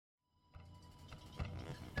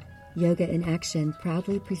Yoga in Action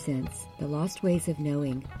proudly presents The Lost Ways of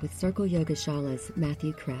Knowing with Circle Yoga Shala's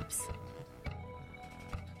Matthew Krebs.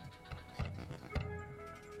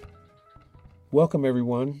 Welcome,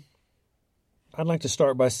 everyone. I'd like to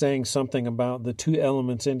start by saying something about the two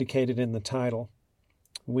elements indicated in the title.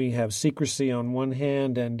 We have secrecy on one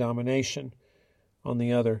hand and domination on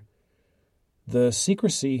the other. The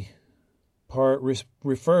secrecy part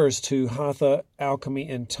refers to Hatha, alchemy,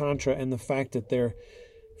 and Tantra, and the fact that they're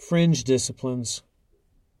fringe disciplines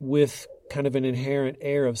with kind of an inherent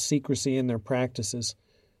air of secrecy in their practices.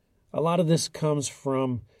 A lot of this comes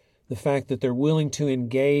from the fact that they're willing to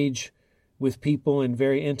engage with people in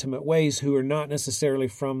very intimate ways who are not necessarily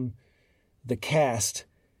from the caste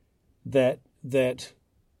that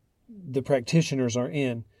the practitioners are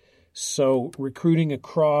in. So recruiting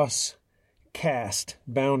across caste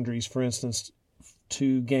boundaries, for instance,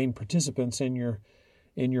 to gain participants in your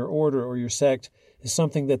order or your sect is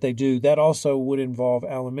something that they do. That also would involve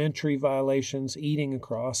alimentary violations, eating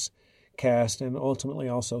across caste, and ultimately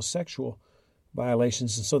also sexual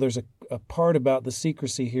violations. And so there's a part about the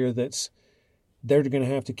secrecy here that's they're going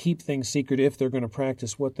to have to keep things secret if they're going to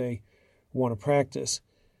practice what they want to practice.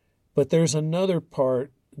 But there's another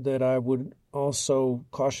part that I would also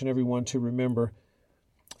caution everyone to remember.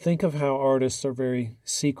 Think of how artists are very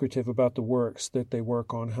secretive about the works that they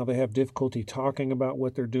work on, how they have difficulty talking about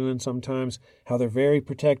what they're doing sometimes, how they're very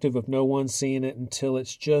protective of no one seeing it until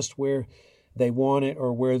it's just where they want it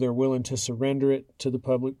or where they're willing to surrender it to the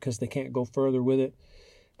public because they can't go further with it.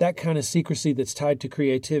 That kind of secrecy that's tied to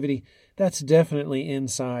creativity, that's definitely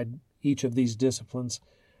inside each of these disciplines.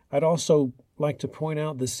 I'd also like to point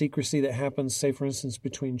out the secrecy that happens, say, for instance,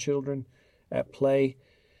 between children at play.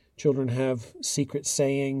 Children have secret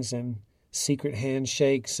sayings and secret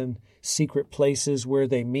handshakes and secret places where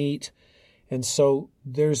they meet. And so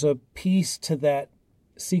there's a piece to that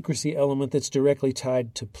secrecy element that's directly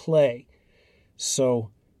tied to play.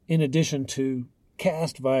 So in addition to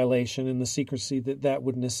caste violation and the secrecy that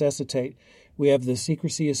would necessitate, we have the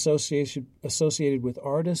secrecy associated with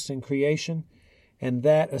artists and creation, and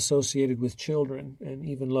that associated with children and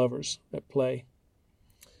even lovers at play.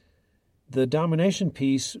 The domination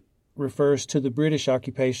piece refers to the British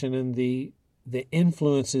occupation and the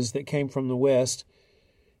influences that came from the West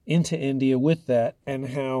into India with that, and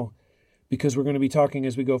how, because we're going to be talking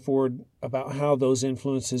as we go forward about how those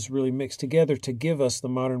influences really mix together to give us the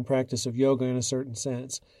modern practice of yoga in a certain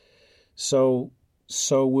sense. So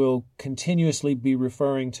we'll continuously be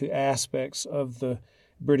referring to aspects of the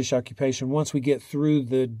British occupation once we get through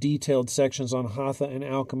the detailed sections on Hatha and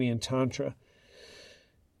alchemy and Tantra.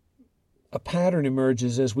 A pattern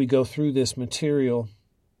emerges as we go through this material.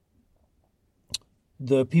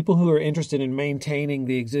 The people who are interested in maintaining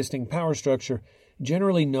the existing power structure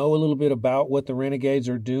generally know a little bit about what the renegades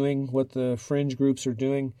are doing, what the fringe groups are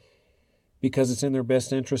doing, because it's in their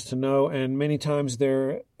best interest to know. And many times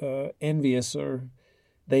they're envious, or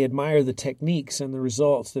they admire the techniques and the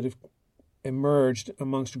results that have emerged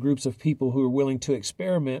amongst groups of people who are willing to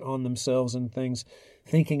experiment on themselves and things,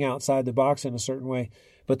 thinking outside the box in a certain way.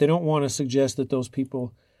 But they don't want to suggest that those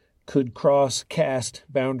people could cross caste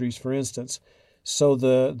boundaries, for instance. So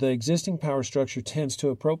the existing power structure tends to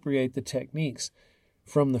appropriate the techniques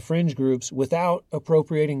from the fringe groups without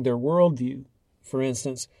appropriating their worldview, for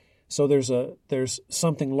instance. So there's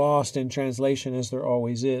something lost in translation, as there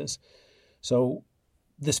always is. So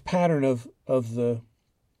this pattern of the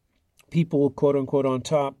people, quote unquote, on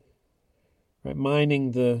top, right,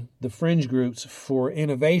 mining the fringe groups for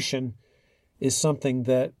innovation is something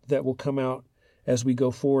that will come out as we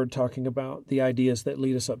go forward, talking about the ideas that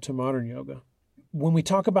lead us up to modern yoga. When we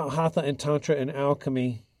talk about Hatha and Tantra and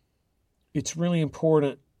alchemy, it's really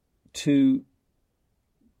important to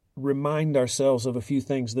remind ourselves of a few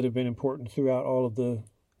things that have been important throughout all of the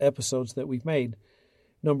episodes that we've made.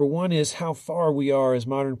 Number one is how far we are as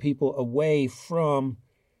modern people away from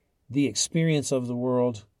the experience of the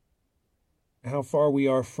world, how far we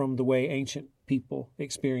are from the way ancient people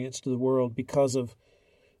experienced the world because of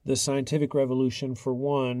the scientific revolution, for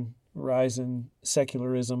one, rise in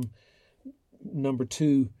secularism. Number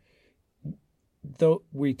two, though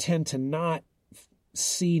we tend to not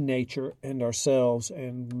see nature and ourselves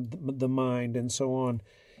and the mind and so on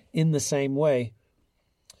in the same way.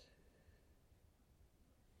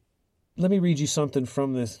 Let me read you something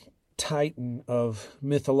from this titan of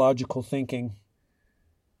mythological thinking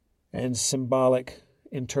and symbolic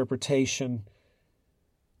interpretation.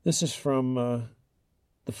 This is from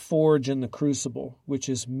The Forge and the Crucible, which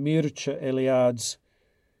is Mircea Eliade's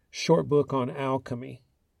short book on alchemy.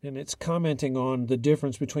 And it's commenting on the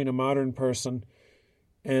difference between a modern person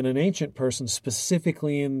and an ancient person,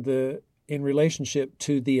 specifically in relationship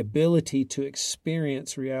to the ability to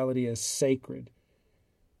experience reality as sacred.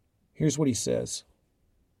 Here's what he says.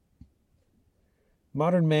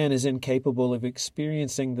 Modern man is incapable of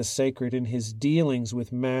experiencing the sacred in his dealings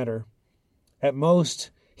with matter. At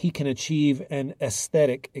most, he can achieve an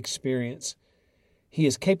aesthetic experience. He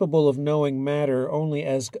is capable of knowing matter only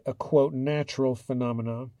as a, quote, natural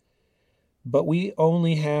phenomenon. But we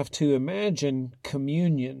only have to imagine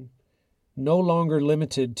communion, no longer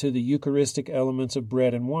limited to the Eucharistic elements of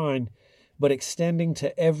bread and wine, but extending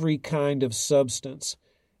to every kind of substance,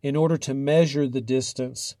 in order to measure the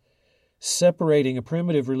distance, separating a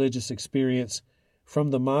primitive religious experience from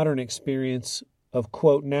the modern experience of,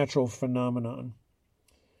 quote, natural phenomenon.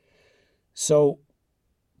 So,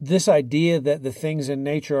 this idea that the things in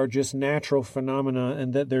nature are just natural phenomena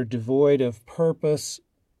and that they're devoid of purpose,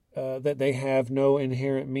 that they have no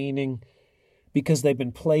inherent meaning because they've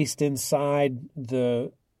been placed inside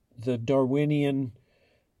the Darwinian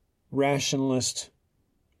rationalist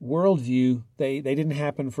worldview, they didn't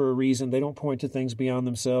happen for a reason. They don't point to things beyond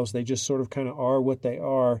themselves. They just sort of kind of are what they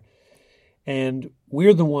are. And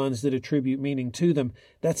we're the ones that attribute meaning to them.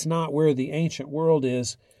 That's not where the ancient world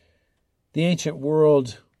is. The ancient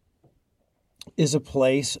world is a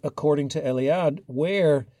place, according to Eliade,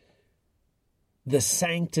 where the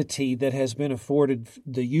sanctity that has been afforded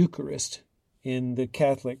the Eucharist in the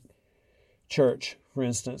Catholic Church, for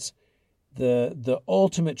instance, the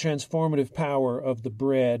ultimate transformative power of the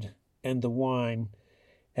bread and the wine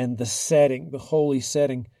and the setting, the holy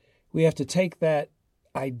setting, we have to take that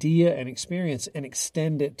idea and experience and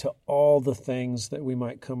extend it to all the things that we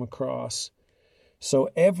might come across. So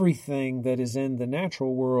everything that is in the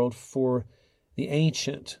natural world for the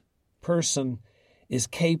ancient person is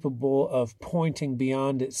capable of pointing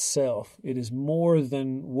beyond itself. It is more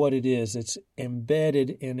than what it is. It's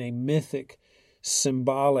embedded in a mythic,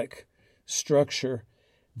 symbolic structure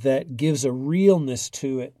that gives a realness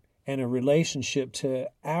to it and a relationship to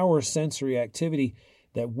our sensory activity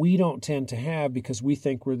that we don't tend to have because we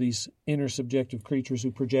think we're these intersubjective creatures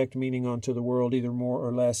who project meaning onto the world either more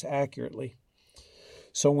or less accurately.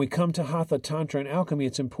 So when we come to Hatha, Tantra, and alchemy,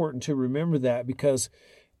 it's important to remember that because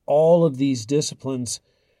all of these disciplines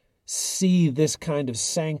see this kind of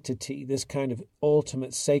sanctity, this kind of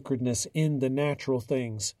ultimate sacredness in the natural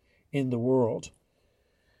things in the world.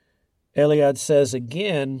 Eliade says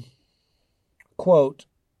again, quote,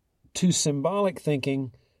 to symbolic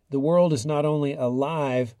thinking, the world is not only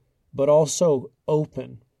alive, but also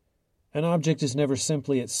open. An object is never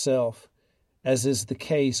simply itself, as is the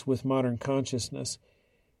case with modern consciousness.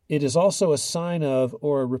 It is also a sign of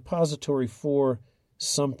or a repository for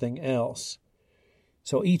something else.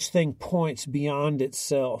 So each thing points beyond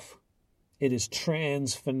itself. It is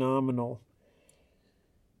trans-phenomenal,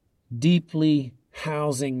 deeply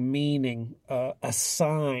housing meaning, a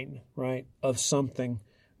sign, right, of something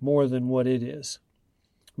more than what it is.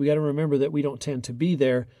 We got to remember that we don't tend to be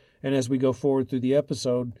there, and as we go forward through the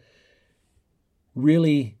episode,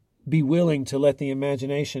 really be willing to let the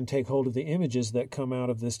imagination take hold of the images that come out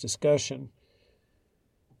of this discussion.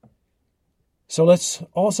 So let's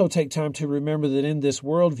also take time to remember that in this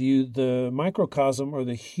worldview, the microcosm or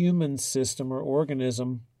the human system or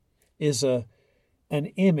organism is an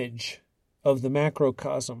image of the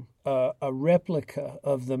macrocosm, a replica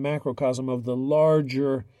of the macrocosm of the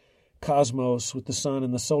larger cosmos with the sun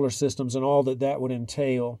and the solar systems and all that would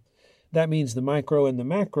entail. That means the micro and the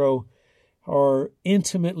macro are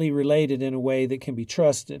intimately related in a way that can be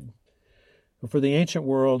trusted. For the ancient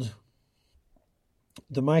world,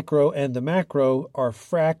 the micro and the macro are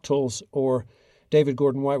fractals, or David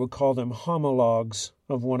Gordon White would call them homologues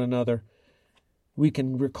of one another. We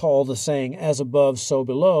can recall the saying, as above, so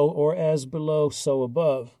below, or as below, so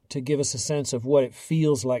above, to give us a sense of what it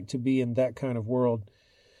feels like to be in that kind of world.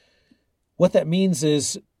 What that means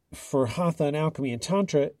is, for Hatha and alchemy and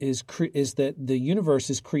Tantra, is that the universe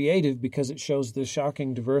is creative because it shows the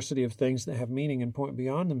shocking diversity of things that have meaning and point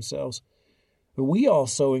beyond themselves. But we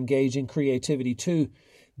also engage in creativity too.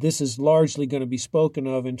 This is largely going to be spoken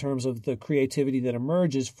of in terms of the creativity that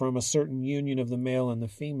emerges from a certain union of the male and the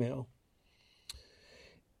female.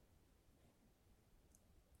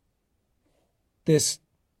 This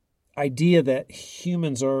idea that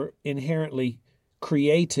humans are inherently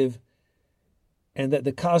creative and that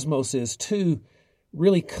the cosmos is too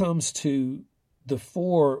really comes to the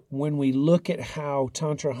fore when we look at how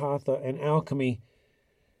Tantra, Hatha, and alchemy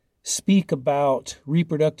speak about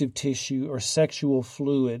reproductive tissue or sexual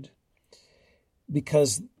fluid,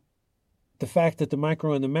 because the fact that the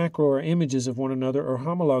micro and the macro are images of one another or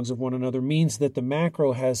homologues of one another means that the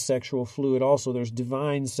macro has sexual fluid also. There's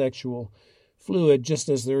divine sexual fluid, just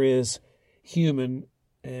as there is human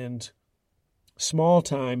and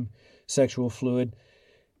small-time sexual fluid.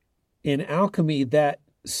 In alchemy, that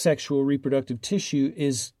sexual reproductive tissue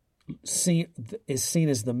is seen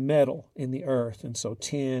as the metal in the earth. And so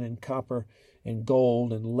tin and copper and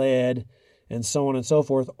gold and lead and so on and so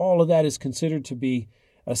forth, all of that is considered to be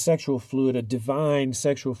a sexual fluid, a divine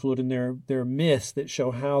sexual fluid, and there are myths that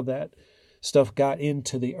show how that stuff got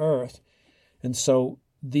into the earth. And so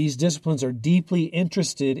these disciplines are deeply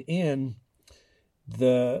interested in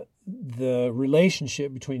the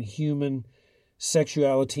relationship between human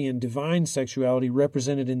sexuality and divine sexuality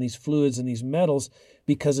represented in these fluids and these metals,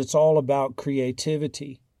 because it's all about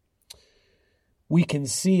creativity. We can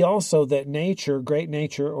see also that nature, great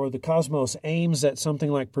nature, or the cosmos aims at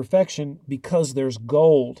something like perfection because there's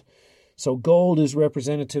gold. So gold is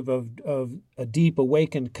representative of a deep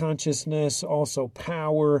awakened consciousness, also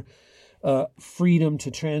power, freedom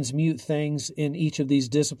to transmute things in each of these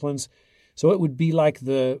disciplines. So it would be like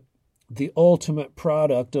the ultimate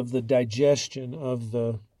product of the digestion of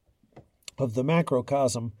the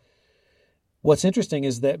macrocosm. What's interesting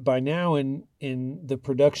is that by now in the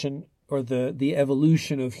production or the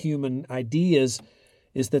evolution of human ideas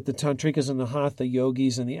is that the Tantrikas and the Hatha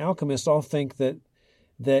Yogis and the alchemists all think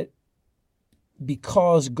that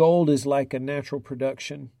because gold is like a natural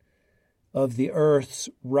production of the earth's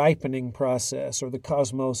ripening process, or the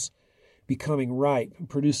cosmos becoming ripe,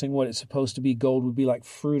 producing what it's supposed to be, gold would be like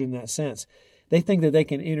fruit in that sense. They think that they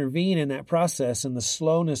can intervene in that process and the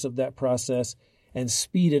slowness of that process and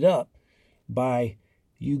speed it up by,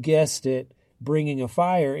 you guessed it, bringing a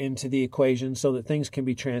fire into the equation so that things can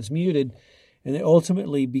be transmuted. And they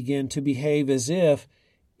ultimately begin to behave as if,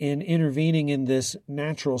 in intervening in this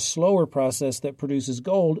natural, slower process that produces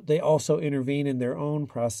gold, they also intervene in their own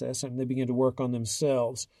process and they begin to work on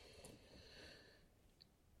themselves.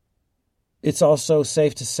 It's also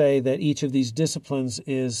safe to say that each of these disciplines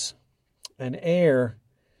is an heir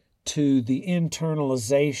to the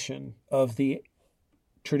internalization of the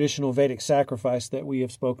traditional Vedic sacrifice that we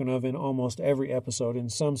have spoken of in almost every episode in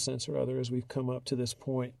some sense or other as we've come up to this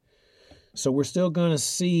point. So we're still going to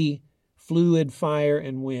see fluid, fire,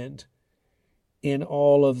 and wind in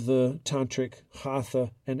all of the tantric,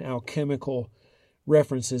 hatha, and alchemical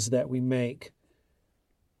references that we make.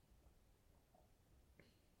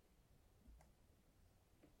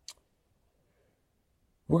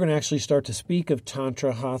 We're going to actually start to speak of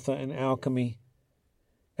Tantra, Hatha, and alchemy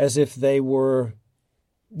as if they were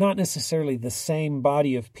not necessarily the same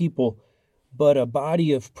body of people, but a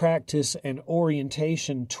body of practice and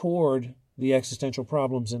orientation toward the existential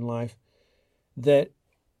problems in life that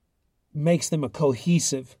makes them a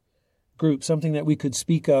cohesive group, something that we could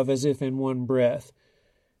speak of as if in one breath.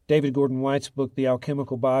 David Gordon White's book, The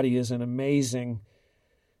Alchemical Body, is an amazing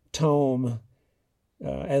tome,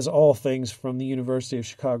 as all things from the University of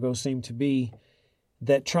Chicago seem to be,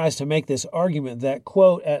 that tries to make this argument that,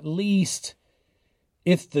 quote, at least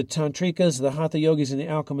if the Tantrikas, the Hatha Yogis, and the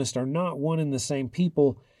alchemists are not one and the same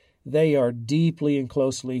people, they are deeply and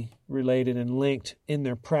closely related and linked in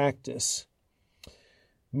their practice.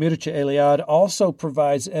 Mircea Eliade also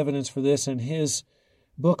provides evidence for this in his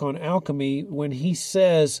book on alchemy when he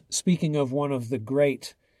says, speaking of one of the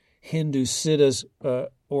great Hindu Siddhas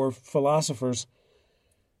or philosophers,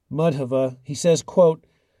 Madhava, he says, quote,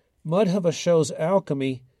 Madhava shows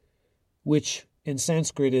alchemy, which in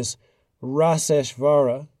Sanskrit is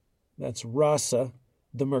Raseshvara, that's rasa,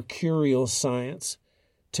 the mercurial science,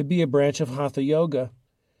 to be a branch of Hatha Yoga.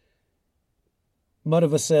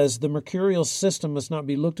 Madhava says, the mercurial system must not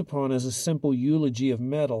be looked upon as a simple eulogy of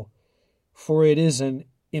metal, for it is an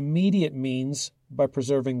immediate means, by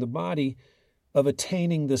preserving the body, of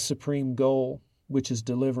attaining the supreme goal, which is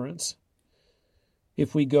deliverance.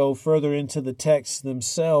 If we go further into the texts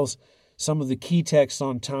themselves, some of the key texts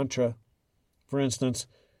on Tantra, for instance,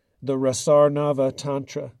 the Rasarnava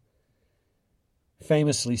Tantra,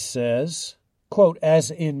 famously says, quote, as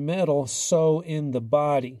in metal, so in the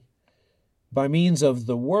body. By means of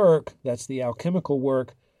the work, that's the alchemical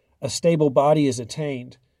work, a stable body is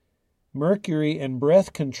attained. Mercury and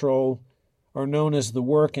breath control are known as the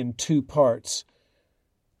work in two parts,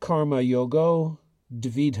 karma yogo,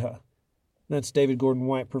 dvidha. That's David Gordon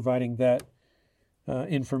White providing that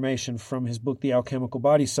information from his book, The Alchemical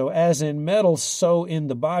Body. So as in metal, so in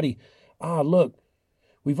the body. Look,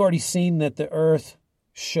 we've already seen that the earth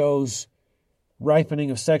shows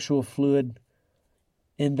ripening of sexual fluid,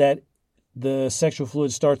 in that the sexual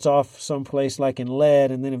fluid starts off someplace like in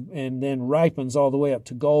lead and then ripens all the way up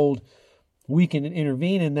to gold. we can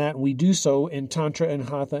intervene in that. We do so in Tantra and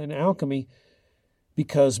Hatha and alchemy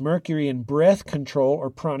because Mercury and breath control, or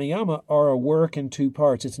pranayama, are a work in two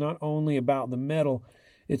parts. It's not only about the metal,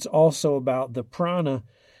 it's also about the prana.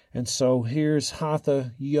 And so here's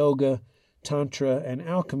Hatha Yoga, Tantra, and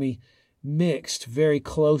alchemy mixed very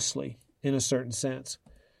closely in a certain sense.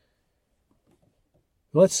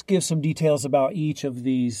 Let's give some details about each of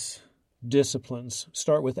these disciplines.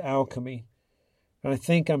 Start with alchemy. And I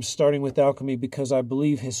think I'm starting with alchemy because I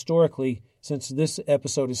believe historically, since this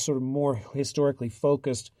episode is sort of more historically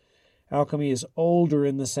focused, alchemy is older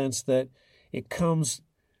in the sense that it comes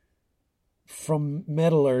from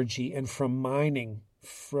metallurgy and from mining,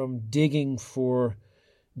 from digging for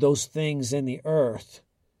those things in the earth.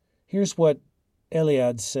 Here's what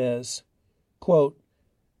Eliade says, quote,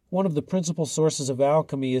 "One of the principal sources of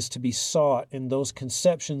alchemy is to be sought in those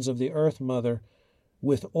conceptions of the Earth Mother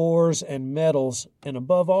with ores and metals, and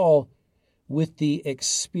above all, with the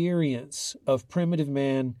experience of primitive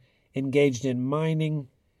man engaged in mining,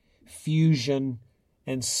 fusion,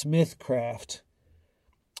 and smithcraft."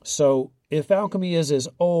 So if alchemy is as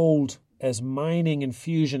old as mining and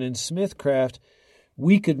fusion and smithcraft,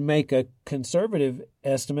 we could make a conservative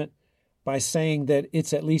estimate by saying that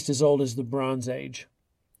it's at least as old as the Bronze Age,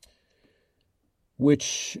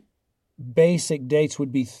 which basic dates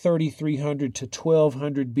would be 3300 to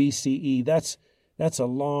 1200 BCE. That's a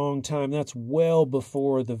long time. That's well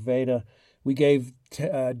before the Veda. We gave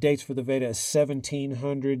dates for the Veda as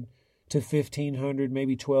 1700 to 1500,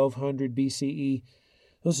 maybe 1200 BCE.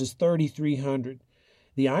 This is 3300.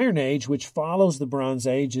 The Iron Age, which follows the Bronze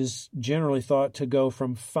Age, is generally thought to go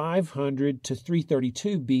from 500 to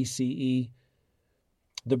 332 BCE.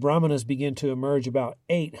 The Brahmanas begin to emerge about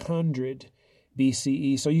 800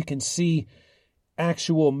 BCE. So you can see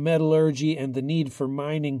actual metallurgy and the need for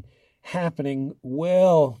mining happening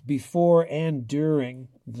well before and during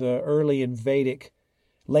the early and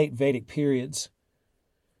late Vedic periods.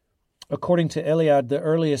 According to Eliade, the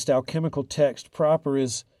earliest alchemical text proper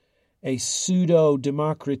is a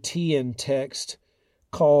pseudo-Democritean text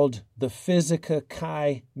called the Physica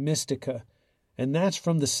Kai Mystica, and that's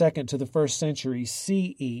from the 2nd to the 1st century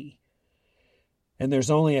CE. And there's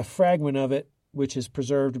only a fragment of it which is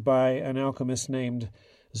preserved by an alchemist named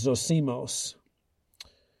Zosimos.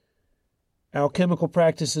 Alchemical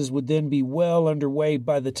practices would then be well underway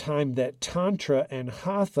by the time that Tantra and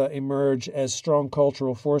Hatha emerge as strong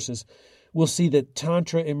cultural forces. We'll see that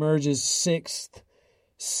Tantra emerges 6th,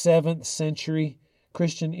 7th century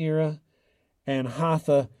Christian era, and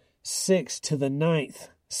Hatha 6th to the 9th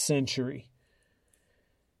century.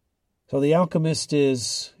 So the alchemist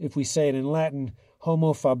is, if we say it in Latin,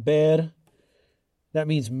 homo faber. That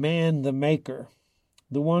means man the maker,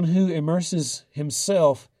 the one who immerses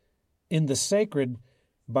himself in the sacred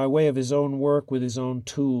by way of his own work with his own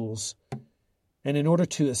tools, and in order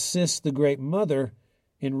to assist the Great Mother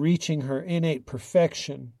in reaching her innate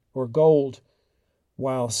perfection or gold,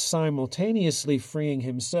 while simultaneously freeing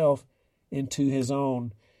himself into his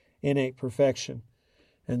own innate perfection.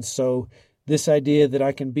 And so this idea that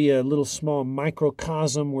I can be a little small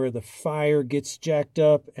microcosm where the fire gets jacked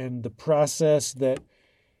up and the process that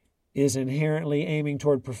is inherently aiming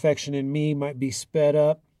toward perfection in me might be sped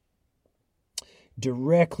up,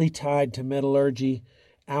 directly tied to metallurgy,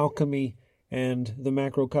 alchemy, and the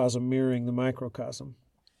macrocosm mirroring the microcosm.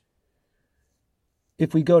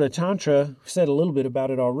 If we go to Tantra, I've said a little bit about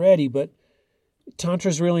it already, but Tantra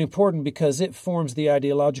is really important because it forms the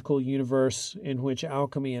ideological universe in which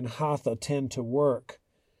alchemy and Hatha tend to work.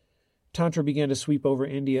 Tantra began to sweep over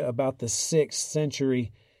India about the 6th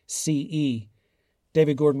century CE.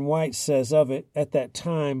 David Gordon White says of it, at that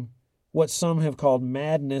time, what some have called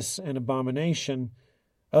madness and abomination,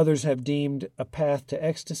 others have deemed a path to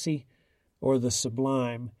ecstasy or the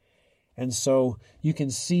sublime. And so you can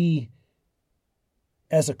see,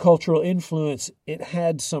 as a cultural influence, it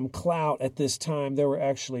had some clout at this time. There were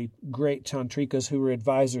actually great tantrikas who were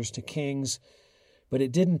advisors to kings, but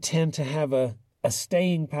it didn't tend to have a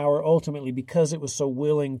staying power ultimately because it was so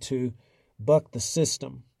willing to buck the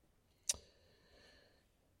system.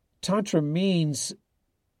 Tantra means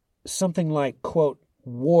something like, quote,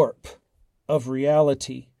 warp of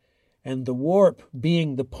reality, and the warp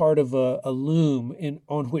being the part of a loom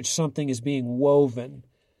on which something is being woven.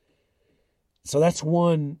 So that's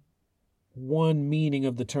one meaning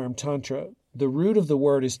of the term Tantra. The root of the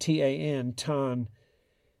word is T-A-N, tan,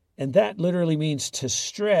 and that literally means to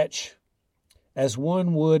stretch as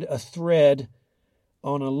one would a thread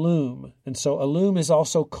on a loom. And so a loom is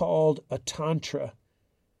also called a tantra.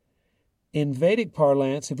 In Vedic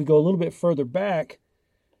parlance, if we go a little bit further back,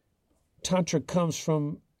 Tantra comes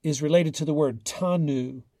from is related to the word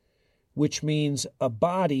tanu, which means a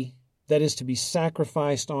body that is to be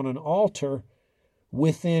sacrificed on an altar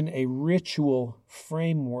within a ritual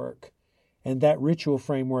framework. And that ritual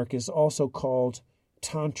framework is also called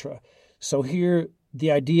Tantra. So here,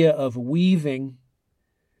 the idea of weaving,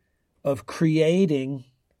 of creating,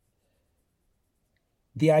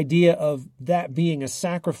 the idea of that being a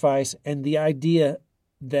sacrifice, and the idea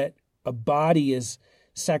that a body is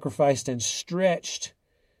sacrificed and stretched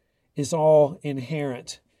is all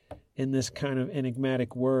inherent in this kind of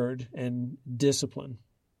enigmatic word and discipline.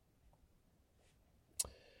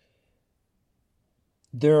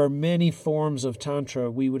 There are many forms of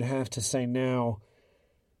Tantra, we would have to say now.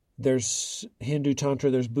 There's Hindu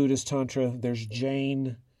Tantra, there's Buddhist Tantra, there's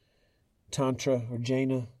Jain Tantra or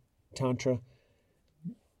Jaina Tantra.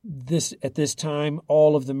 At this time,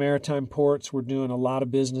 all of the maritime ports were doing a lot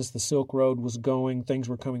of business. The Silk Road was going. Things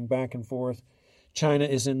were coming back and forth. China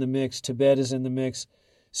is in the mix. Tibet is in the mix.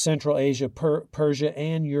 Central Asia, Persia,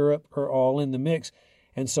 and Europe are all in the mix.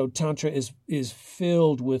 And so Tantra is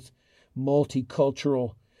filled with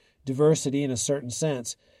multicultural diversity in a certain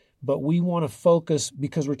sense. But we want to focus,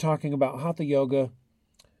 because we're talking about Hatha Yoga,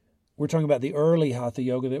 we're talking about the early Hatha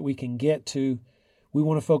Yoga that we can get to. We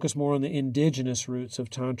want to focus more on the indigenous roots of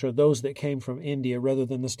Tantra, those that came from India, rather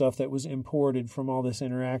than the stuff that was imported from all this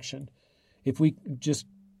interaction. If we just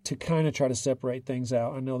to kind of try to separate things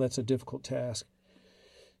out, I know that's a difficult task.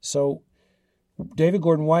 So David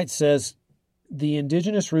Gordon White says the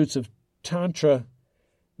indigenous roots of Tantra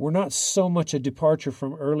were not so much a departure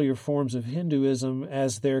from earlier forms of Hinduism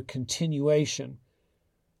as their continuation,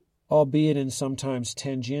 albeit in sometimes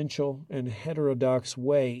tangential and heterodox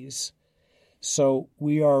ways. So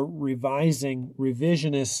we are revisionist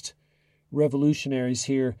revolutionaries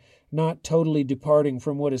here, not totally departing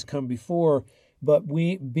from what has come before, but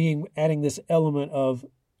adding this element of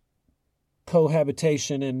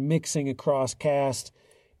cohabitation and mixing across caste,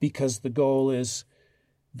 because the goal is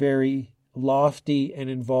very lofty and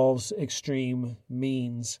involves extreme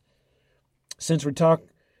means. Since we're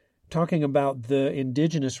talking about the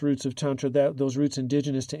indigenous roots of Tantra, those roots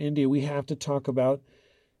indigenous to India, we have to talk about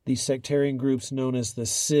these sectarian groups known as the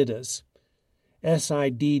Siddhas.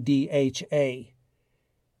 Siddha.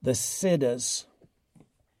 The Siddhas.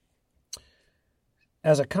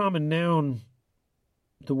 As a common noun,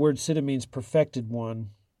 the word Siddha means perfected one,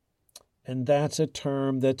 and that's a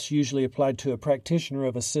term that's usually applied to a practitioner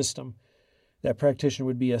of a system. That practitioner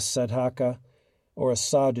would be a sadhaka or a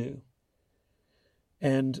sadhu.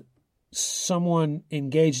 And someone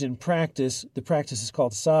engaged in practice, the practice is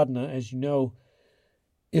called sadhana, as you know.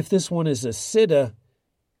 If this one is a Siddha,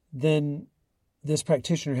 then this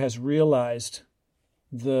practitioner has realized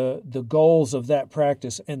the goals of that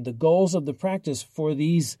practice. And the goals of the practice for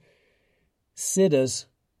these Siddhas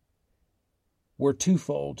were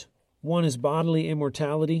twofold. One is bodily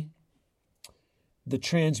immortality, the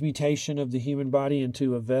transmutation of the human body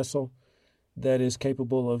into a vessel that is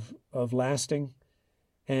capable of lasting.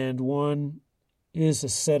 And one is a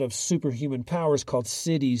set of superhuman powers called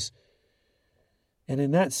siddhis. And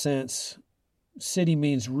in that sense, siddhi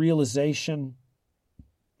means realization,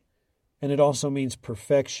 and it also means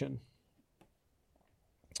perfection.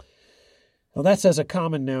 Now that's as a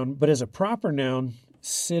common noun, but as a proper noun,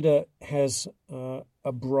 Siddha has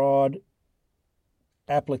a broad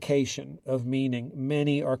application of meaning.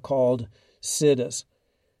 Many are called Siddhas.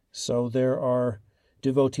 So there are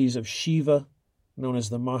devotees of Shiva, known as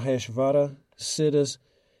the Maheshvara Siddhas.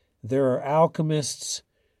 There are alchemists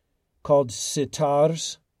called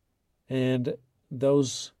sitars, and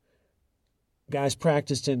those guys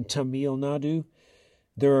practiced in Tamil Nadu.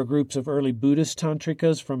 There are groups of early Buddhist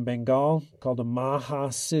tantrikas from Bengal called the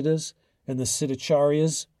Mahasiddhas and the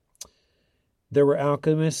Siddhacharyas. There were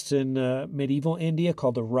alchemists in medieval India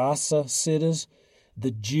called the Rasa Siddhas,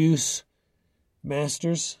 the juice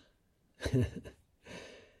masters.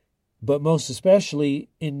 But most especially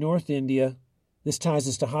in North India, this ties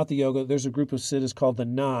us to Hatha Yoga, there's a group of Siddhas called the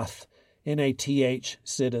Nath, Nath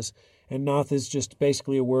Siddhas. And Nath is just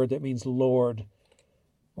basically a word that means Lord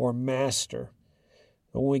or Master.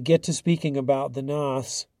 But when we get to speaking about the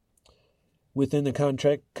Naths within the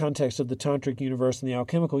context of the Tantric universe and the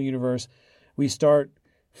alchemical universe, we start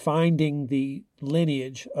finding the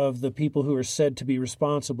lineage of the people who are said to be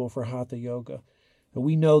responsible for Hatha Yoga. And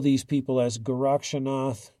we know these people as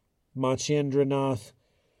Gorakshanath, Matsyendranath,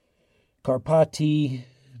 Karpati,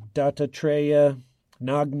 Dattatreya,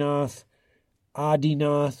 Nagnath,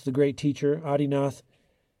 Adinath, the great teacher, Adinath,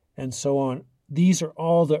 and so on. These are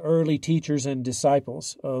all the early teachers and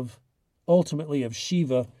disciples ultimately of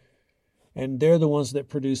Shiva, And they're the ones that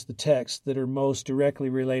produce the texts that are most directly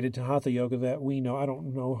related to Hatha Yoga that we know. I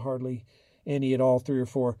don't know hardly any at all, 3 or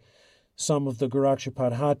 4. Some of the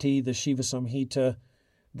Gorakshapadhati, the Shiva Samhita,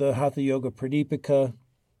 the Hatha Yoga Pradipika.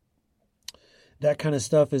 That kind of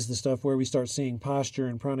stuff is the stuff where we start seeing posture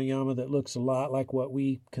and pranayama that looks a lot like what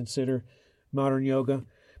we consider modern yoga.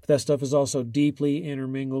 But that stuff is also deeply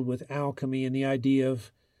intermingled with alchemy and the idea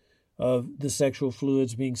of the sexual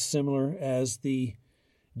fluids being similar as the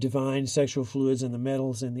divine sexual fluids and the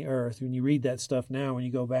metals in the earth. When you read that stuff now, when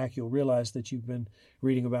you go back, you'll realize that you've been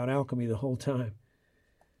reading about alchemy the whole time.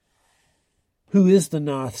 Who is the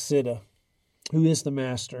Nath Siddha? Who is the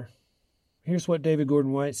master? Here's what David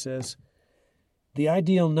Gordon White says. The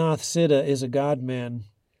ideal Nath Siddha is a God-man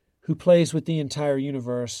who plays with the entire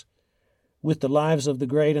universe, with the lives of the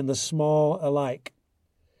great and the small alike.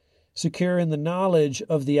 Secure in the knowledge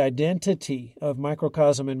of the identity of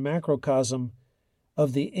microcosm and macrocosm,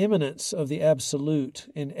 of the immanence of the absolute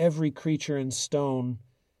in every creature and stone,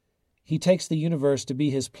 he takes the universe to be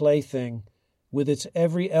his plaything, with its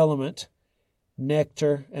every element,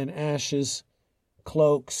 nectar and ashes,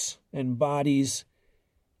 cloaks and bodies,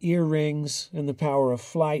 earrings and the power of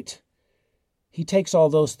flight. He takes all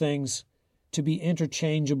those things to be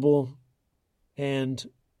interchangeable and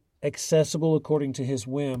accessible according to his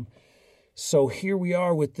whim. So here we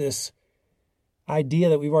are with this idea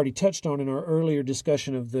that we've already touched on in our earlier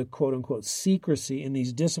discussion of the quote-unquote secrecy in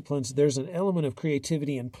these disciplines. There's an element of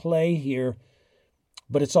creativity and play here,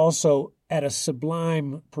 but it's also at a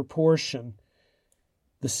sublime proportion.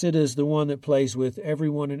 The Siddha is the one that plays with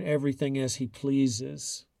everyone and everything as he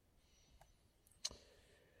pleases.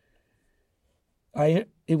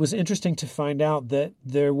 It was interesting to find out that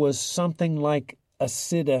there was something like a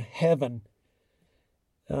Siddha heaven,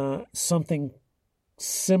 something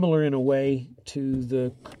similar in a way to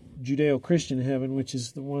the Judeo-Christian heaven, which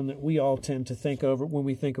is the one that we all tend to think of when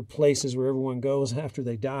we think of places where everyone goes after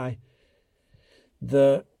they die.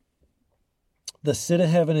 The Siddha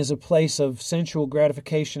heaven is a place of sensual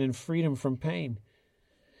gratification and freedom from pain.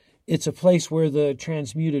 It's a place where the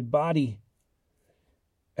transmuted body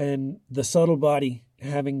and the subtle body,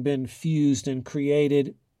 having been fused and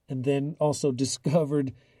created and then also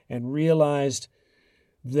discovered and realized,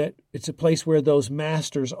 that it's a place where those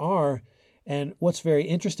masters are. And what's very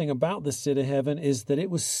interesting about the Siddha heaven is that it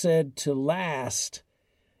was said to last.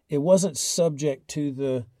 It wasn't subject to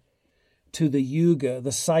the yuga,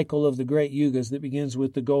 the cycle of the great yugas that begins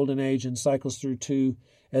with the Golden Age and cycles through to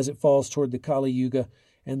as it falls toward the Kali Yuga,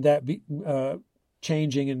 and that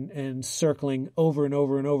changing and circling over and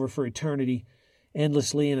over and over for eternity,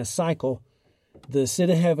 endlessly in a cycle. The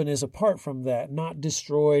Siddha heaven is apart from that, not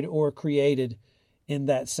destroyed or created in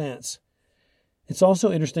that sense. It's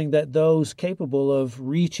also interesting that those capable of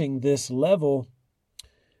reaching this level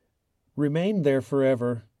remain there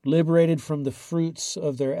forever, liberated from the fruits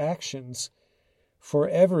of their actions,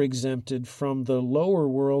 forever exempted from the lower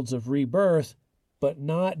worlds of rebirth, but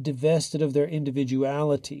not divested of their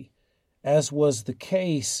individuality, as was the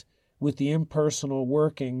case with the impersonal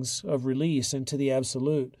workings of release into the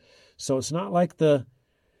absolute. So it's not like the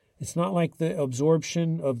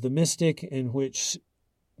absorption of the mystic, in which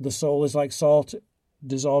the soul is like salt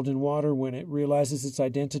dissolved in water when it realizes its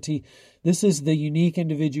identity. This is the unique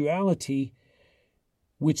individuality,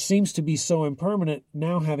 which seems to be so impermanent,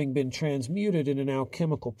 now having been transmuted in an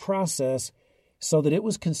alchemical process, so that it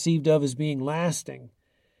was conceived of as being lasting,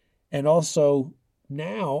 and also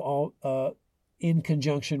now in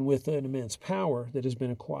conjunction with an immense power that has been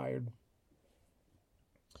acquired.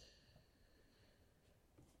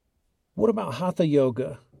 What about Hatha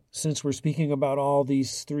Yoga? Since we're speaking about all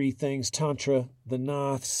these 3 things, Tantra, the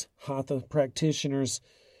Naths, Hatha practitioners,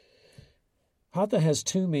 Hatha has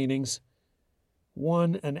 2 meanings,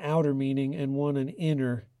 one an outer meaning and one an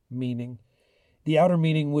inner meaning. The outer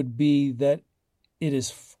meaning would be that it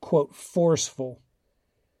is, quote, forceful.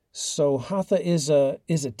 So Hatha is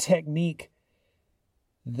a technique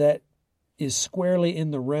that is squarely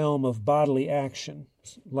in the realm of bodily action,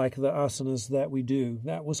 like the asanas that we do.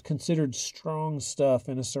 That was considered strong stuff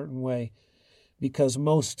in a certain way, because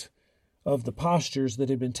most of the postures that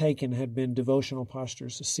had been taken had been devotional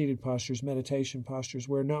postures, seated postures, meditation postures,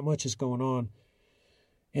 where not much is going on.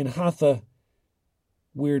 In Hatha,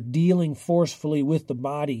 we're dealing forcefully with the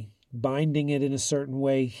body, binding it in a certain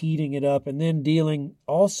way, heating it up, and then dealing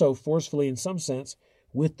also forcefully in some sense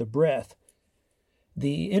with the breath.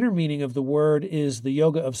 The inner meaning of the word is the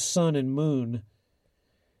yoga of sun and moon,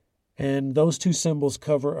 and those 2 symbols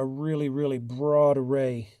cover a really, really broad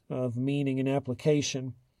array of meaning and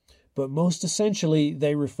application, but most essentially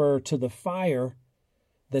they refer to the fire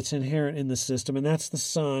that's inherent in the system, and that's the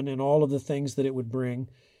sun and all of the things that it would bring,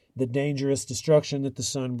 the dangerous destruction that the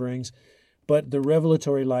sun brings, but the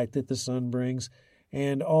revelatory light that the sun brings,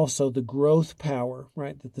 and also the growth power,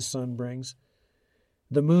 right, that the sun brings.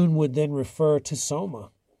 The moon would then refer to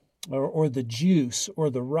soma, or the juice, or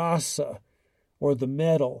the rasa, or the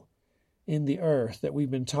metal in the earth that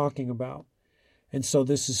we've been talking about. And so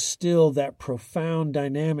this is still that profound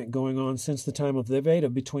dynamic going on since the time of the Veda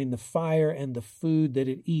between the fire and the food that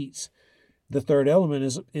it eats. The third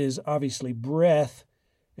element is obviously breath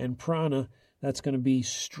and prana. That's going to be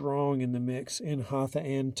strong in the mix in Hatha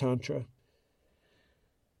and Tantra.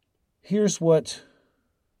 Here's what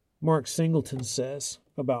Mark Singleton says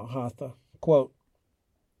about Hatha. Quote,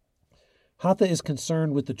 Hatha is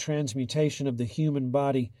concerned with the transmutation of the human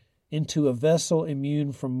body into a vessel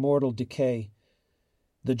immune from mortal decay.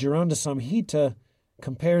 The Jaranda Samhita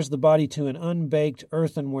compares the body to an unbaked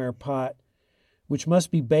earthenware pot, which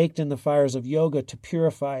must be baked in the fires of yoga to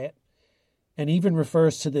purify it, and even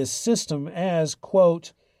refers to this system as,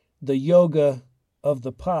 quote, the yoga of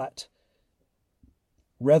the pot,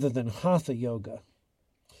 rather than Hatha Yoga.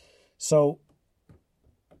 So,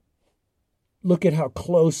 look at how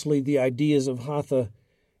closely the ideas of Hatha,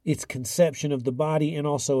 its conception of the body and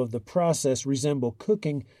also of the process, resemble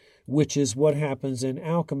cooking, which is what happens in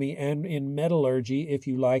alchemy and in metallurgy, if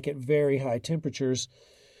you like, at very high temperatures.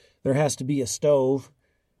 There has to be a stove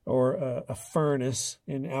or a furnace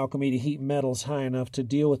in alchemy to heat metals high enough to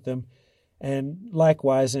deal with them. And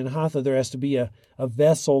likewise, in Hatha, there has to be a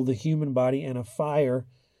vessel, the human body, and a fire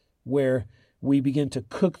where we begin to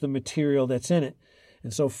cook the material that's in it.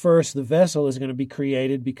 And so first, the vessel is going to be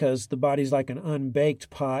created because the body's like an unbaked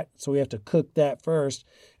pot, so we have to cook that first.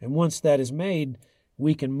 And once that is made,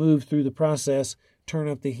 we can move through the process, turn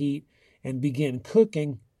up the heat, and begin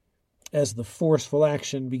cooking as the forceful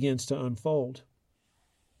action begins to unfold.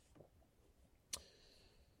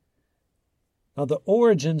 Now, the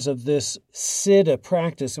origins of this Siddha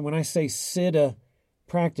practice, and when I say Siddha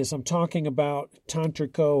practice, I'm talking about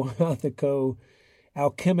tantrico, hathico,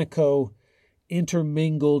 alchemico,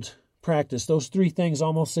 intermingled practice. Those three things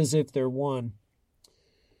almost as if they're one.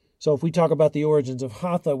 So if we talk about the origins of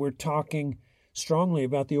Hatha, we're talking strongly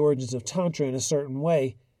about the origins of Tantra in a certain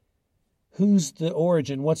way. Who's the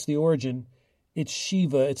origin? What's the origin? It's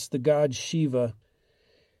Shiva. It's the god Shiva.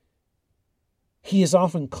 He is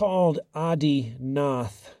often called Adi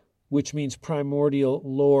Nath, which means primordial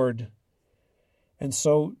Lord. And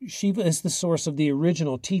so Shiva is the source of the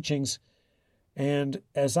original teachings. And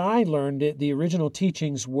as I learned it, the original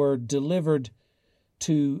teachings were delivered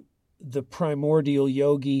to the primordial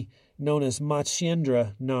yogi known as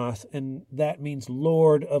Matsyendra Nath, and that means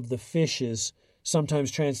Lord of the Fishes, sometimes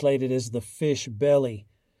translated as the fish belly.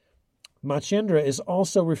 Matsyendra is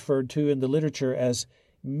also referred to in the literature as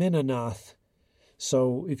Minanath.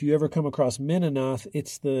 So if you ever come across Minanath,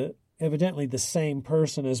 it's evidently the same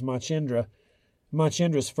person as Matsyendra.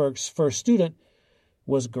 Matsyendra's first student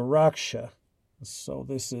was Goraksha. So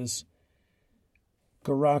this is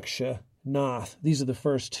Goraksha Nath. These are the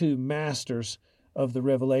first two masters of the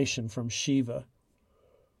revelation from Shiva.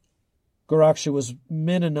 Goraksha was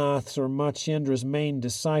Minanath's or Matsyendra's main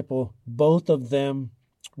disciple. Both of them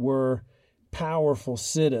were powerful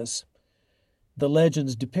siddhas. The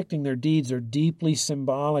legends depicting their deeds are deeply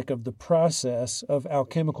symbolic of the process of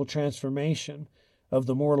alchemical transformation of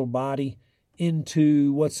the mortal body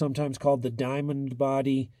into what's sometimes called the diamond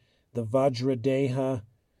body, the Vajradeha.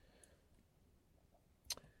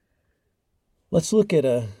 Let's look at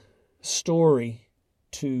a story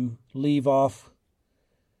to leave off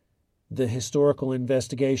the historical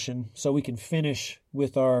investigation so we can finish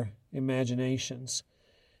with our imaginations.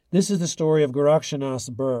 This is the story of Gorakshanath's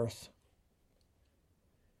birth.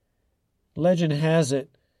 Legend has it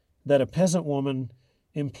that a peasant woman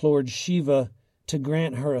implored Shiva to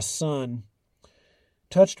grant her a son.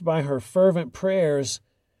 Touched by her fervent prayers,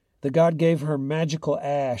 the god gave her magical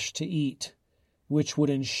ash to eat, which would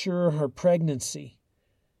ensure her pregnancy.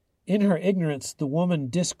 In her ignorance, the woman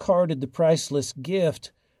discarded the priceless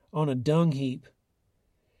gift on a dung heap.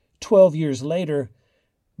 12 years later,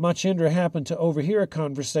 Matsyendra happened to overhear a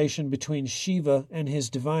conversation between Shiva and his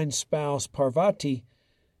divine spouse Parvati.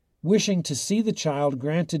 Wishing to see the child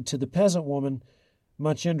granted to the peasant woman,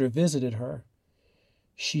 Matsyendra visited her.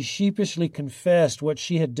 She sheepishly confessed what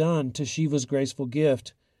she had done to Shiva's graceful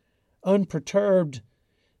gift. Unperturbed,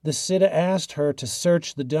 the Siddha asked her to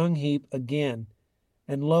search the dung heap again,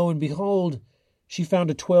 and lo and behold, she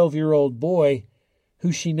found a 12-year-old boy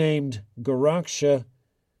who she named Goraksha,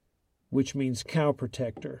 which means cow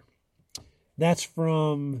protector. That's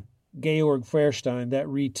from Georg Feuerstein, that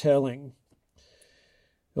retelling.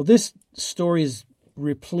 Well, this story is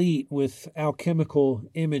replete with alchemical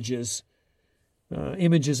images,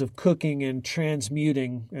 images of cooking and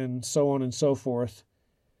transmuting and so on and so forth,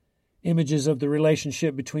 images of the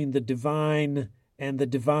relationship between the divine and the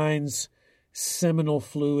divine's seminal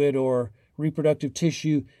fluid or reproductive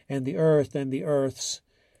tissue and the earth's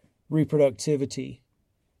reproductivity.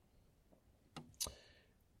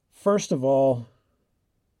 First of all,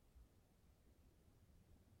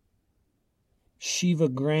 Shiva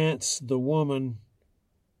grants the woman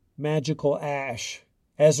magical ash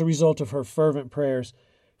as a result of her fervent prayers.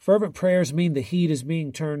 Fervent prayers mean the heat is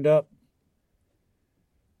being turned up.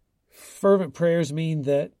 Fervent prayers mean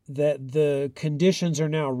that the conditions are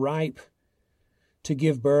now ripe to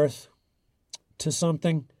give birth to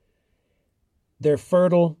something. They're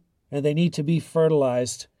fertile and they need to be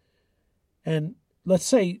fertilized. And let's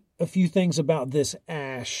say a few things about this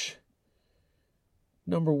ash.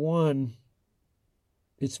 Number one,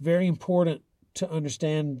 it's very important to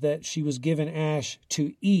understand that she was given ash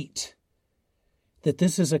to eat, that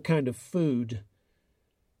this is a kind of food,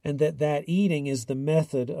 and that eating is the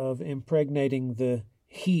method of impregnating the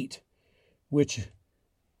heat, which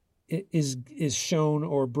is shown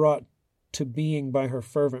or brought to being by her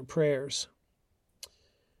fervent prayers.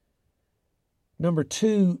 Number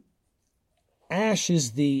two, ash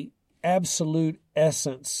is the absolute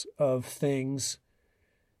essence of things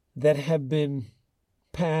that have been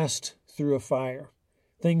passed through a fire,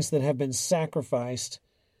 things that have been sacrificed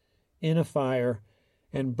in a fire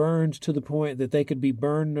and burned to the point that they could be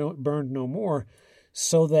burned no more,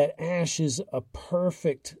 so that ash is a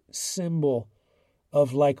perfect symbol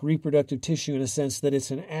of like reproductive tissue in a sense that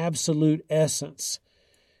it's an absolute essence.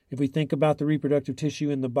 If we think about the reproductive tissue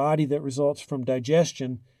in the body that results from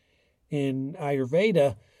digestion, in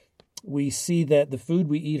Ayurveda, we see that the food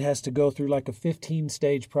we eat has to go through like a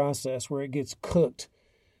 15-stage process where it gets cooked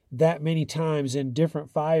that many times in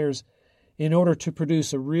different fires in order to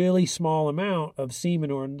produce a really small amount of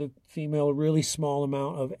semen, or in the female, a really small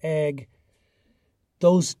amount of egg.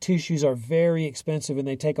 Those tissues are very expensive and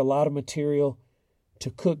they take a lot of material to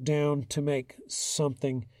cook down to make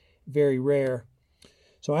something very rare.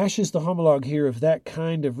 So ash is the homologue here of that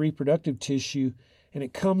kind of reproductive tissue, and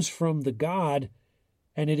it comes from the god,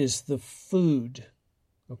 and it is the food.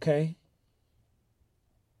 Okay?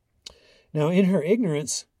 Now, in her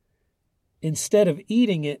ignorance, instead of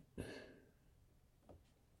eating it,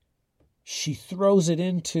 she throws it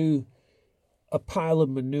into a pile of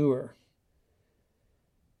manure.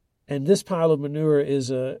 And this pile of manure is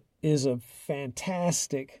a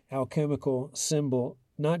fantastic alchemical symbol,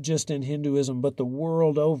 not just in Hinduism, but the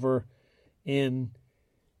world over, in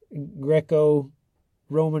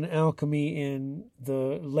Greco-Roman alchemy, in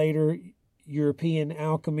the later European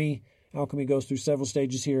alchemy. Alchemy goes through several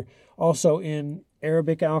stages here. Also in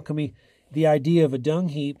Arabic alchemy, the idea of a dung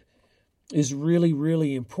heap is really,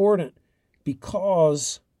 really important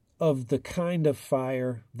because of the kind of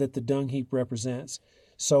fire that the dung heap represents.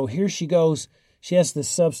 So here she goes. She has this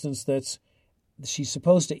substance that's she's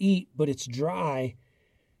supposed to eat, but it's dry.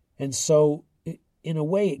 And so in a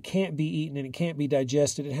way, it can't be eaten and it can't be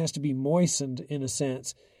digested. It has to be moistened in a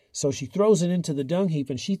sense. So she throws it into the dung heap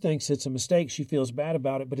and she thinks it's a mistake. She feels bad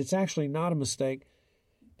about it, but it's actually not a mistake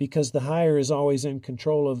because the higher is always in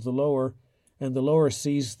control of the lower, and the lower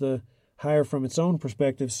sees the higher from its own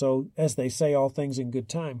perspective. So as they say, all things in good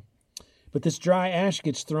time. But this dry ash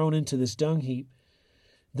gets thrown into this dung heap.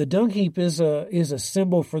 The dung heap is a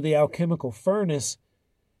symbol for the alchemical furnace,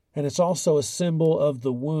 and it's also a symbol of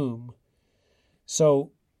the womb.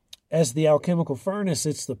 So as the alchemical furnace,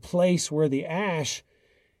 it's the place where the ash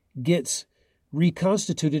gets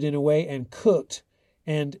reconstituted in a way and cooked.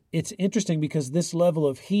 And it's interesting because this level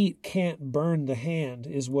of heat can't burn the hand,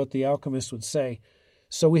 is what the alchemists would say.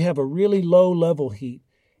 So we have a really low level heat,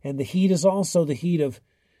 and the heat is also the heat of,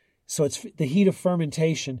 so it's the heat of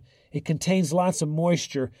fermentation. It contains lots of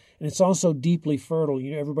moisture, and it's also deeply fertile.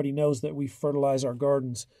 You know, everybody knows that we fertilize our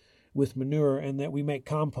gardens with manure and that we make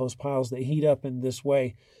compost piles that heat up in this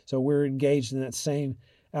way. So we're engaged in that same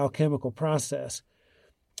alchemical process.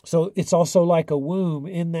 So it's also like a womb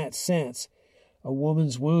in that sense. A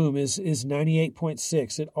woman's womb is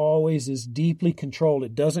 98.6. It always is deeply controlled.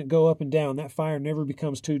 It doesn't go up and down. That fire never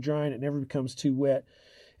becomes too dry and it never becomes too wet.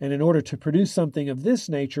 And in order to produce something of this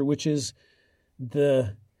nature, which is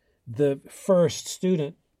the first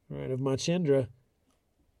student, right, of Machendra,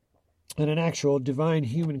 and an actual divine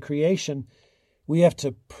human creation, we have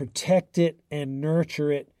to protect it and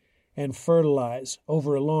nurture it and fertilize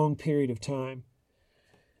over a long period of time.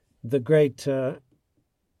 The great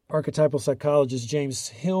archetypal psychologist James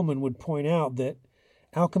Hillman would point out that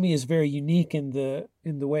alchemy is very unique in the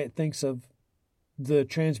way it thinks of the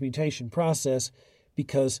transmutation process,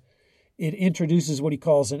 because it introduces what he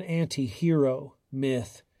calls an anti-hero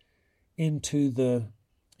myth into the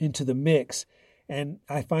mix. And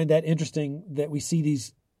I find that interesting that we see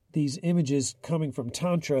these images coming from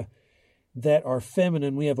Tantra that are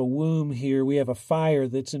feminine. We have a womb here. We have a fire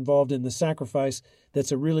that's involved in the sacrifice.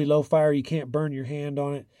 That's a really low fire. You can't burn your hand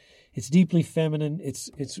on it. It's deeply feminine.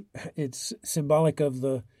 It's symbolic of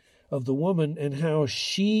the woman and how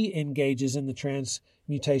she engages in the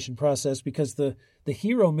transmutation process, because the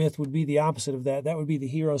hero myth would be the opposite of that. That would be the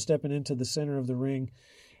hero stepping into the center of the ring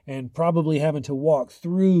and probably having to walk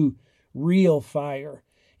through real fire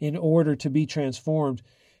in order to be transformed.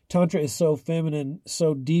 Tantra is so feminine,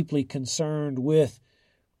 so deeply concerned with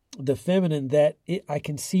the feminine that I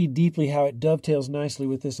can see deeply how it dovetails nicely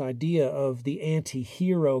with this idea of the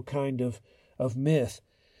anti-hero kind of myth.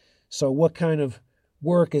 So what kind of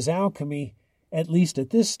work is alchemy? At least at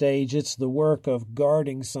this stage, it's the work of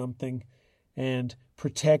guarding something and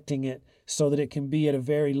protecting it so that it can be at a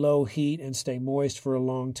very low heat and stay moist for a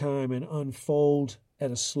long time and unfold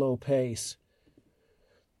at a slow pace.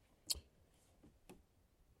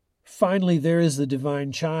 Finally, there is the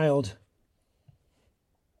divine child,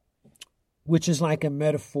 which is like a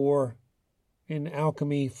metaphor in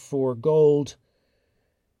alchemy for gold.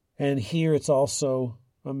 And here it's also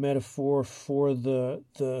a metaphor for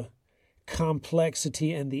the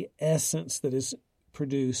complexity and the essence that is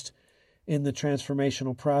produced in the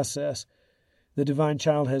transformational process. The divine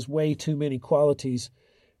child has way too many qualities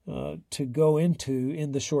to go into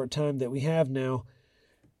in the short time that we have now,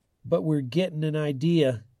 but we're getting an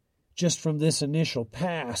idea just from this initial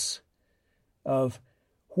pass of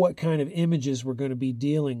what kind of images we're going to be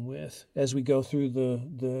dealing with as we go through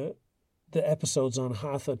the episodes on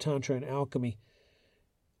Hatha, Tantra, and alchemy.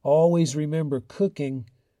 Always remember cooking.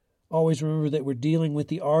 Always remember that we're dealing with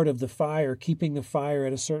the art of the fire, keeping the fire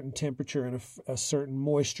at a certain temperature and a certain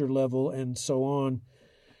moisture level and so on.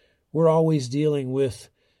 We're always dealing with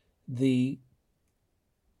the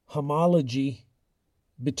homology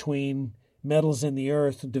between metals in the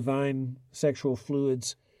earth, divine sexual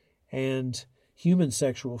fluids, and human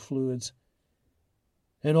sexual fluids.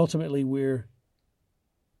 And ultimately, we're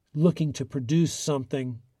looking to produce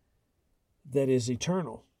something that is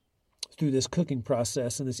eternal through this cooking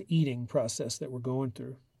process and this eating process that we're going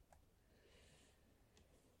through.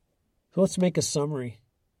 So let's make a summary.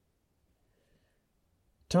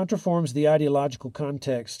 Tantra forms the ideological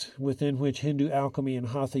context within which Hindu alchemy and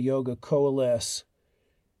Hatha Yoga coalesce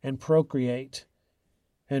and procreate.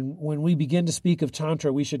 And when we begin to speak of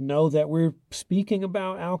Tantra, we should know that we're speaking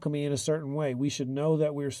about alchemy in a certain way. We should know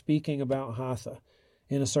that we're speaking about Hatha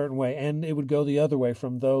in a certain way. And it would go the other way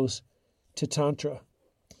from those to Tantra.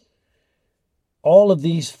 All of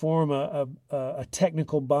these form a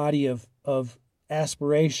technical body of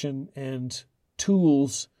aspiration and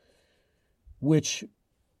tools which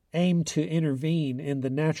aim to intervene in the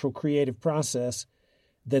natural creative process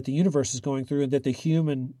that the universe is going through and that the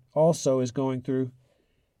human also is going through,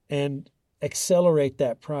 and accelerate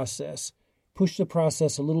that process, push the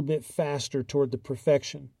process a little bit faster toward the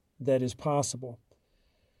perfection that is possible.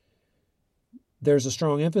 There's a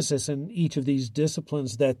strong emphasis in each of these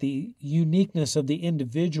disciplines that the uniqueness of the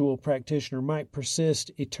individual practitioner might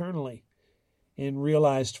persist eternally in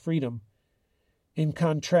realized freedom, in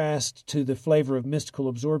contrast to the flavor of mystical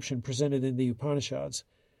absorption presented in the Upanishads,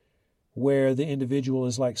 where the individual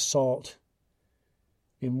is like salt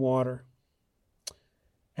in water.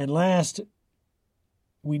 And last,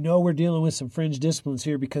 we know we're dealing with some fringe disciplines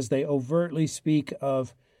here because they overtly speak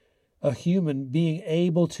of a human being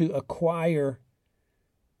able to acquire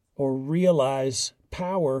or realize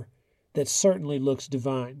power that certainly looks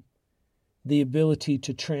divine. The ability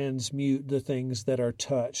to transmute the things that are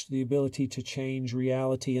touched, the ability to change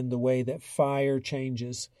reality in the way that fire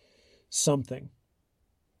changes something.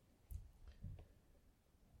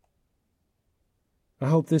 I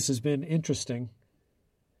hope this has been interesting.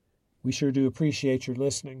 We sure do appreciate your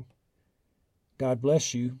listening. God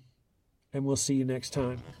bless you, and we'll see you next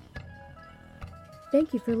time.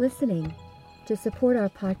 Thank you for listening. To support our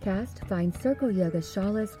podcast, find Circle Yoga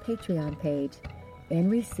Shala's Patreon page and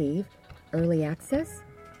receive early access,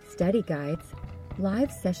 study guides,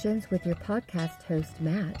 live sessions with your podcast host,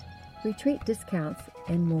 Matt, retreat discounts,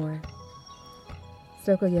 and more.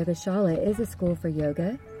 Circle Yoga Shala is a school for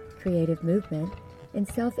yoga, creative movement, and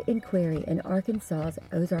self-inquiry in Arkansas's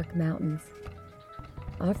Ozark Mountains.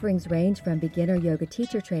 Offerings range from beginner yoga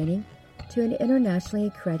teacher training to an internationally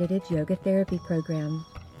accredited yoga therapy program,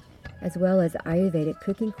 as well as Ayurvedic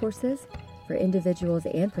cooking courses for individuals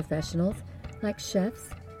and professionals, like chefs,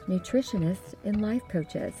 nutritionists, and life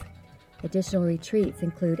coaches. Additional retreats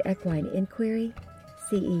include equine inquiry,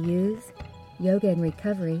 CEUs, yoga and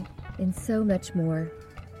recovery, and so much more.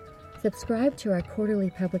 Subscribe to our quarterly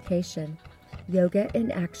publication, Yoga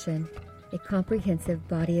in Action, a comprehensive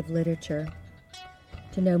body of literature.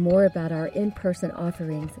 To know more about our in-person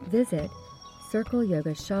offerings, visit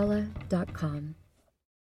circleyogashala.com.